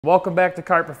Welcome back to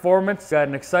Kart Performance. Got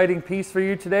an exciting piece for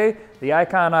you today, the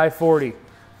Icon i40.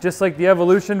 Just like the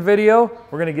Evolution video,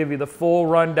 we're going to give you the full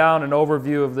rundown and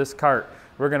overview of this kart.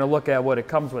 We're going to look at what it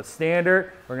comes with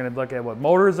standard, we're going to look at what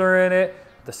motors are in it,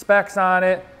 the specs on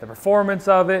it, the performance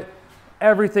of it,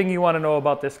 everything you want to know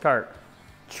about this kart.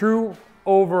 True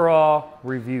overall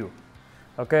review.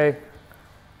 Okay,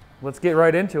 let's get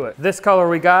right into it. This color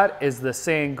we got is the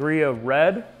Sangria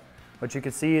Red. But you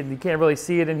can see it, you can't really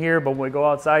see it in here, but when we go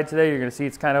outside today, you're gonna see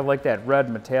it's kind of like that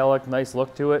red metallic, nice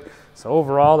look to it. So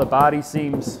overall, the body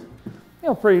seems,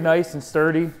 pretty nice and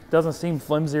sturdy. Doesn't seem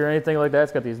flimsy or anything like that.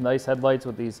 It's got these nice headlights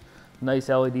with these nice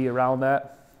LED around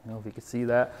that. I don't know if you can see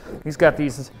that. He's got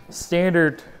these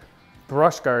standard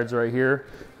brush guards right here.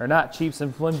 They're not cheap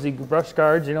and flimsy brush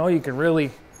guards. You can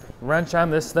really wrench on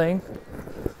this thing.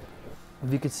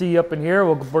 If you can see up in here,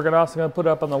 we're also going to put it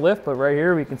up on the lift, but right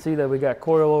here we can see that we got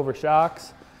coil over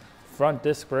shocks, front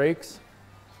disc brakes.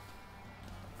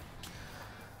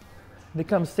 They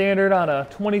come standard on a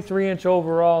 23-inch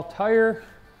overall tire,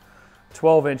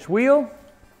 12-inch wheel.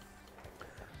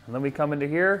 And then we come into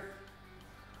here,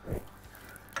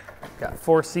 got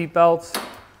 4 seat belts,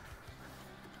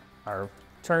 our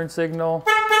turn signal,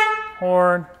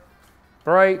 horn,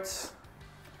 brights.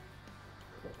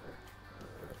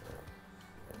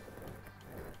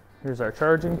 Here's our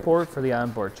charging port for the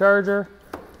onboard charger,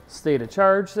 state of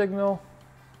charge signal.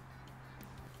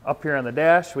 Up here on the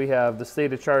dash, we have the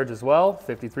state of charge as well,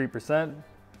 53%,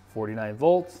 49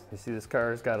 volts. You see this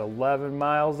car's got 11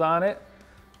 miles on it.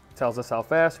 Tells us how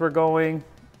fast we're going,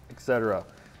 etc.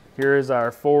 Here is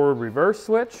our forward reverse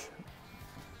switch.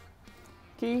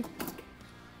 Key,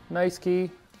 nice key.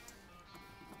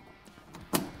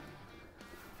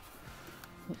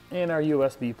 And our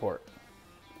USB port.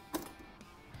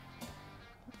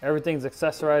 Everything's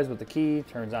accessorized with the key,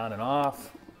 turns on and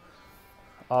off,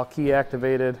 all key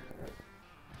activated.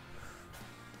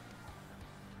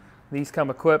 These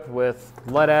come equipped with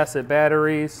lead acid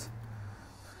batteries.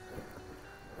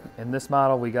 In this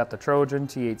model, we got the Trojan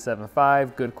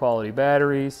T875, good quality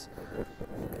batteries.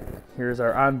 Here's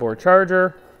our onboard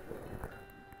charger.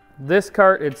 This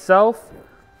kart itself,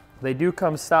 they do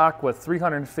come stock with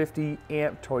 350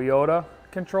 amp Toyota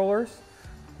controllers.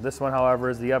 This one,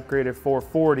 however, is the upgraded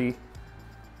 440,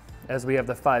 as we have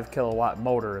the 5 kilowatt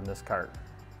motor in this kart.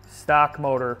 Stock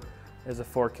motor is a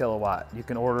 4 kilowatt. You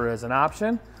can order it as an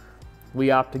option.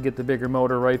 We opt to get the bigger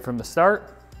motor right from the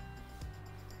start.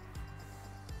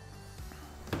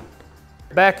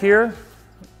 Back here,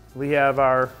 we have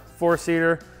our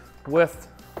 4-seater with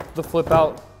the flip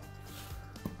out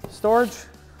storage.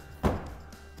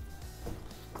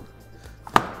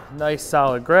 Nice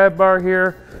solid grab bar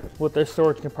here with their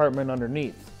storage compartment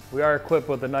underneath. We are equipped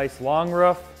with a nice long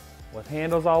roof with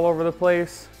handles all over the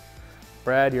place.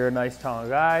 Brad, you're a nice tall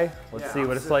guy. Let's see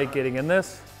what it's like getting in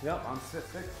this. Yep, I'm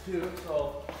 6'2",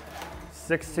 so.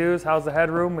 6'2", how's the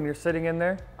headroom when you're sitting in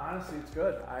there? Honestly, it's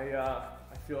good. I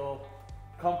feel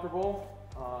comfortable.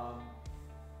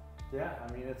 Yeah,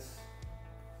 I mean, it's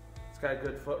got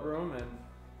good foot room and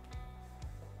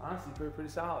honestly pretty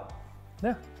solid.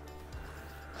 Yeah.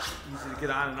 Easy to get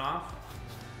on and off.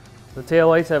 The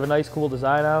taillights have a nice cool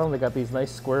design on them. They got these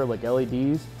nice square like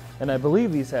LEDs. And I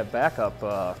believe these have backup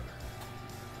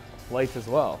lights as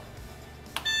well.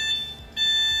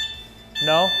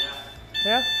 No?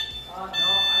 Yeah? No,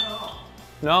 I don't know.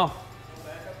 No. No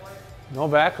backup light? No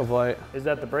backup light. Is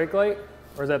that the brake light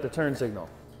or is that the turn signal?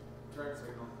 Turn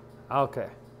signal. Okay.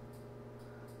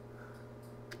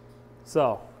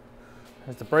 So,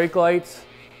 there's the brake lights.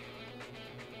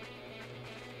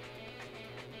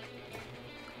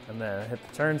 And then hit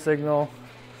the turn signal.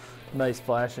 Nice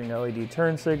flashing LED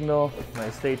turn signal.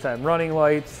 Nice daytime running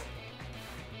lights.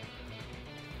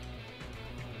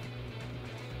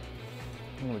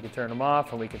 And we can turn them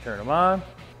off and we can turn them on.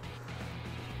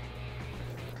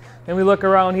 And we look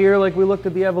around here like we looked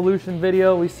at the Evolution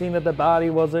video. We've seen that the body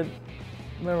wasn't,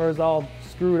 remember, it was all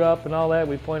screwed up and all that.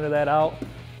 We pointed that out.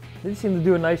 They seem to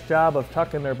do a nice job of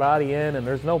tucking their body in, and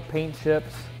there's no paint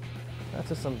chips. That's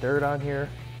just some dirt on here.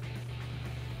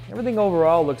 Everything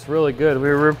overall looks really good. We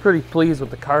were pretty pleased with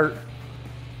the kart.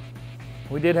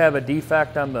 We did have a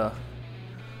defect on the,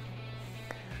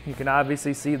 you can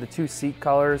obviously see the 2 seat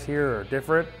colors here are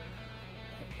different,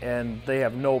 and they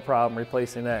have no problem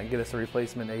replacing that and get us a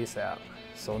replacement ASAP.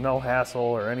 So no hassle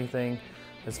or anything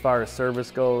as far as service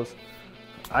goes.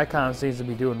 Icon seems to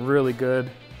be doing really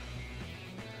good.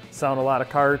 Selling a lot of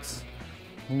karts.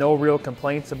 No real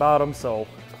complaints about them, so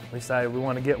we decided we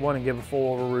want to get one and give a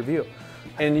full review.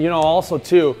 And also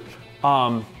too,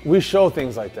 We show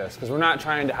things like this because we're not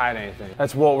trying to hide anything.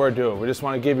 That's what we're doing. We just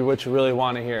want to give you what you really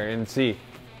want to hear and see.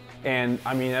 And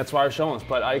I mean, that's why we're showing this.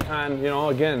 But Icon, you know,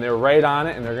 again, they're right on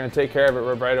it and they're gonna take care of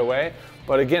it right away.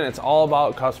 But again, it's all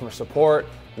about customer support.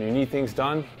 When you need things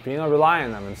done, being able to rely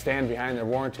on them and stand behind their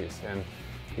warranties. And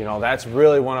you know, that's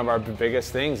really one of our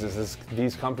biggest things is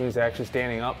these companies actually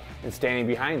standing up and standing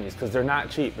behind these, because they're not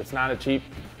cheap. It's not a cheap,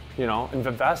 you know,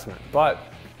 investment. But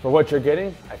for what you're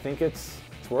getting, I think it's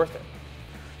worth it.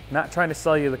 Not trying to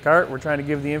sell you the cart, we're trying to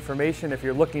give the information. If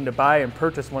you're looking to buy and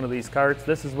purchase one of these carts,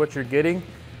 this is what you're getting.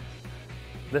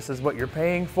 This is what you're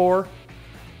paying for.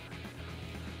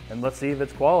 And let's see if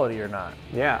it's quality or not.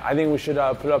 Yeah, I think we should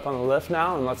put it up on the lift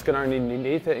now, and let's get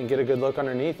underneath it and get a good look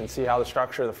underneath and see how the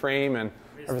structure of the frame and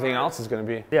everything else is going to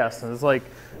be. Yes, and it's like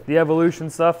the evolution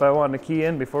stuff I wanted to key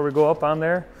in before we go up on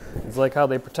there. It's like how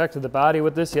they protected the body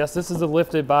with this. Yes, this is a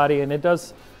lifted body, and it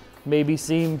does maybe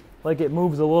seem like it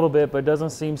moves a little bit, but it doesn't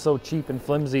seem so cheap and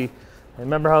flimsy.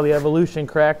 Remember how the evolution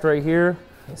cracked right here?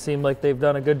 It seemed like they've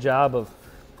done a good job of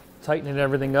tightening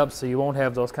everything up so you won't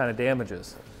have those kind of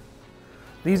damages.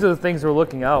 These are the things we're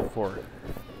looking out for.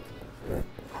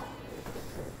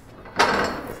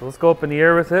 So let's go up in the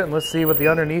air with it and let's see what the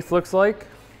underneath looks like.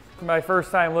 My first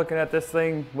time looking at this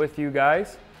thing with you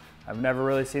guys. I've never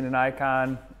really seen an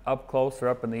Icon up close or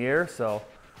up in the air, so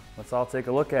let's all take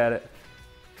a look at it.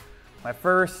 My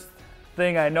first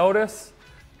thing I notice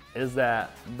is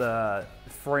that the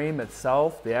frame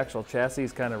itself, the actual chassis,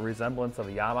 is kind of resemblance of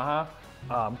a Yamaha.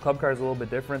 Club car is a little bit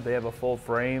different. They have a full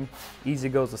frame.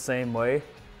 Ezgo's the same way.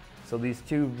 So these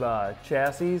two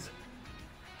chassis,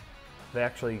 they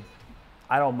actually,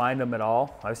 I don't mind them at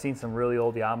all. I've seen some really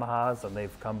old Yamahas and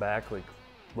they've come back like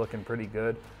looking pretty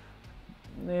good.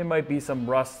 There might be some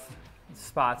rust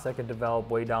spots that could develop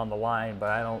way down the line, but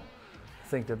I don't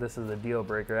think that this is a deal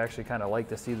breaker. I actually kind of like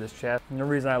to see this chassis. And the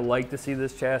reason I like to see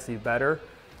this chassis better,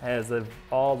 as of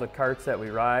all the carts that we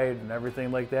ride and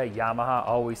everything like that, Yamaha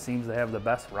always seems to have the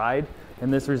best ride,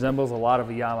 and this resembles a lot of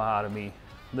a Yamaha to me.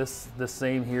 This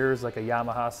same here is like a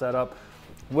Yamaha setup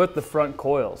with the front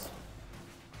coils.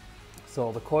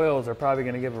 So the coils are probably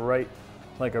going to give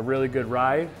a really good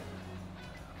ride.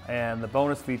 And the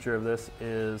bonus feature of this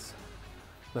is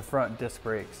the front disc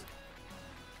brakes.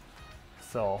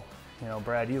 So, you know,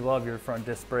 Brad, you love your front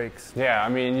disc brakes. Yeah, I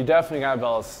mean, you definitely got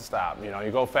belts to stop. You know,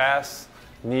 you go fast,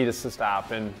 need us to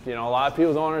stop. And you know, a lot of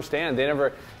people don't understand. They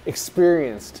never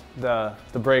experienced the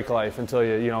brake life until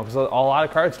you know, because a lot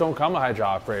of carts don't come with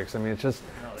hydraulic brakes. I mean,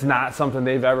 it's not something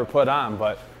they've ever put on.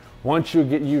 But once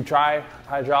you try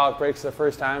hydraulic brakes the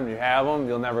first time and you have them,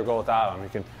 you'll never go without them. You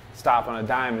can stop on a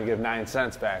dime and give 9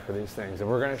 cents back for these things. And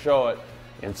we're going to show it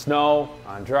in snow,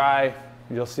 on dry.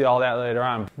 You'll see all that later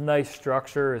on. Nice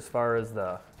structure as far as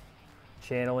the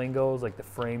channeling goes. Like the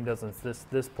frame doesn't,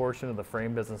 this portion of the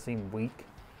frame doesn't seem weak.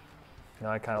 You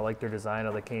know, I kind of like their design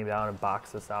how they came down and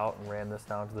boxed this out and ran this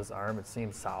down to this arm. It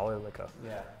seems solid, like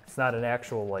it's not an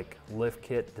actual like lift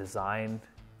kit design.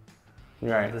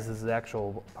 Right. This is the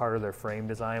actual part of their frame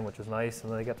design, which is nice.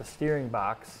 And then they got the steering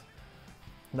box,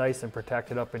 nice and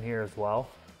protected up in here as well.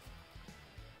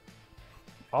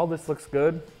 All this looks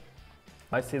good.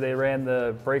 I see they ran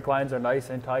the brake lines are nice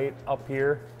and tight up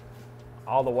here.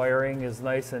 All the wiring is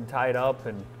nice and tied up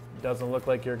and doesn't look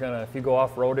like you're gonna, if you go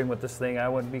off-roading with this thing, I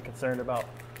wouldn't be concerned about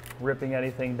ripping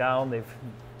anything down. They've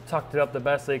tucked it up the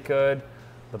best they could.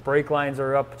 The brake lines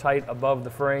are up tight above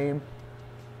the frame.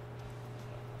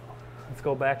 Let's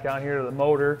go back down here to the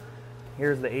motor.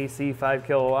 Here's the AC 5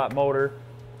 kilowatt motor.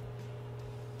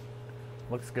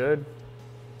 Looks good.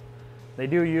 They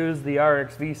do use the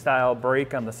RXV style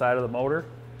brake on the side of the motor.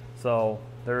 So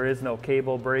there is no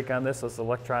cable brake on this, it's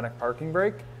electronic parking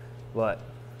brake, but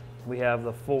we have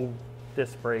the full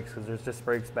disc brakes because there's disc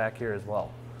brakes back here as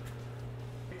well.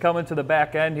 Coming to the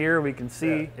back end here, we can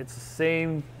see it's the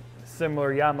same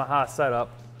similar Yamaha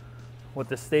setup with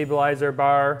the stabilizer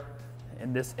bar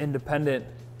and this independent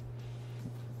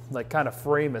like kind of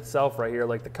frame itself right here.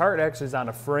 Like the cart actually is on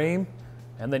a frame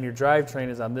and then your drivetrain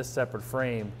is on this separate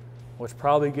frame, which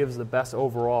probably gives the best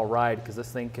overall ride because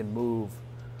this thing can move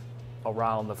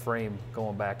around the frame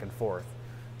going back and forth.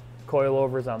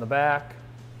 Coilovers on the back,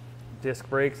 disc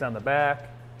brakes on the back.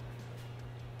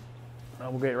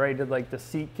 We'll get right to like the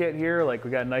seat kit here. Like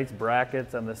we got nice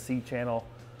brackets on the seat channel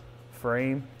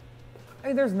frame. I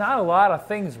mean, there's not a lot of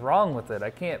things wrong with it. I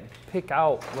can't pick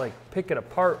it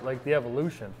apart like the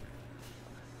Evolution.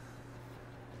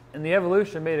 And the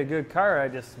Evolution made a good car. I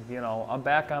just, you know, I'm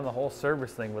back on the whole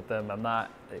service thing with them. I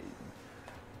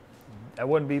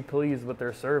wouldn't be pleased with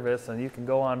their service, and you can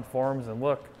go on forums and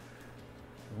look,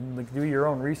 like, do your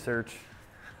own research.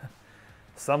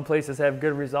 Some places have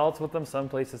good results with them, some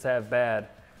places have bad.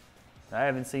 I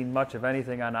haven't seen much of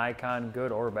anything on Icon,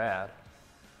 good or bad.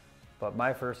 But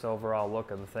my first overall look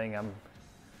of the thing,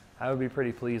 I would be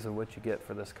pretty pleased with what you get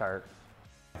for this cart.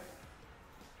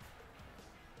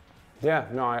 Yeah,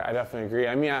 no, I definitely agree.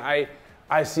 I mean,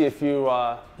 I see a few,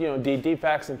 you know,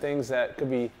 defects and things that could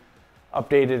be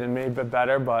updated and made a bit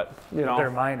better, but, you know.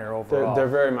 They're minor overall. They're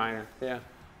very minor, yeah.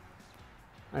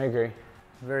 I agree.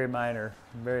 Very minor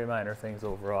things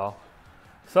overall.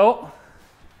 So,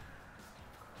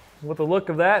 with the look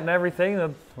of that and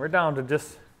everything, we're down to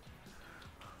just,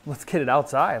 let's get it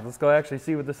outside. Let's go actually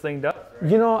see what this thing does.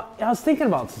 You know, I was thinking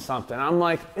about something. I'm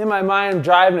like, in my mind,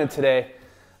 driving it today,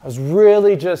 I was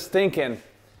really just thinking,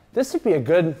 this would be a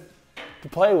good to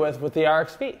play with the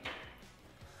RXV.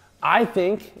 I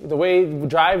think the way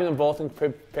driving them both in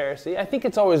comparison, I think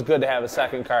it's always good to have a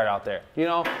second cart out there. You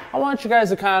know, I want you guys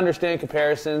to kind of understand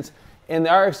comparisons. And the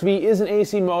RXV is an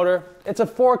AC motor. It's a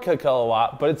 4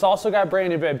 kilowatt, but it's also got brand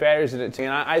new batteries in it too.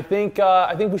 And I think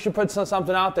we should put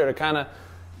something out there to kind of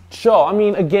show. I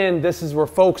mean, again, we're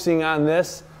focusing on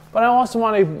this, but I also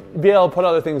want to be able to put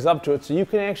other things up to it so you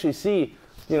can actually see,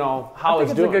 you know, how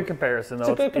it's doing. It's a good comparison,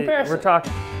 though. It's a good comparison. We're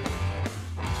talking.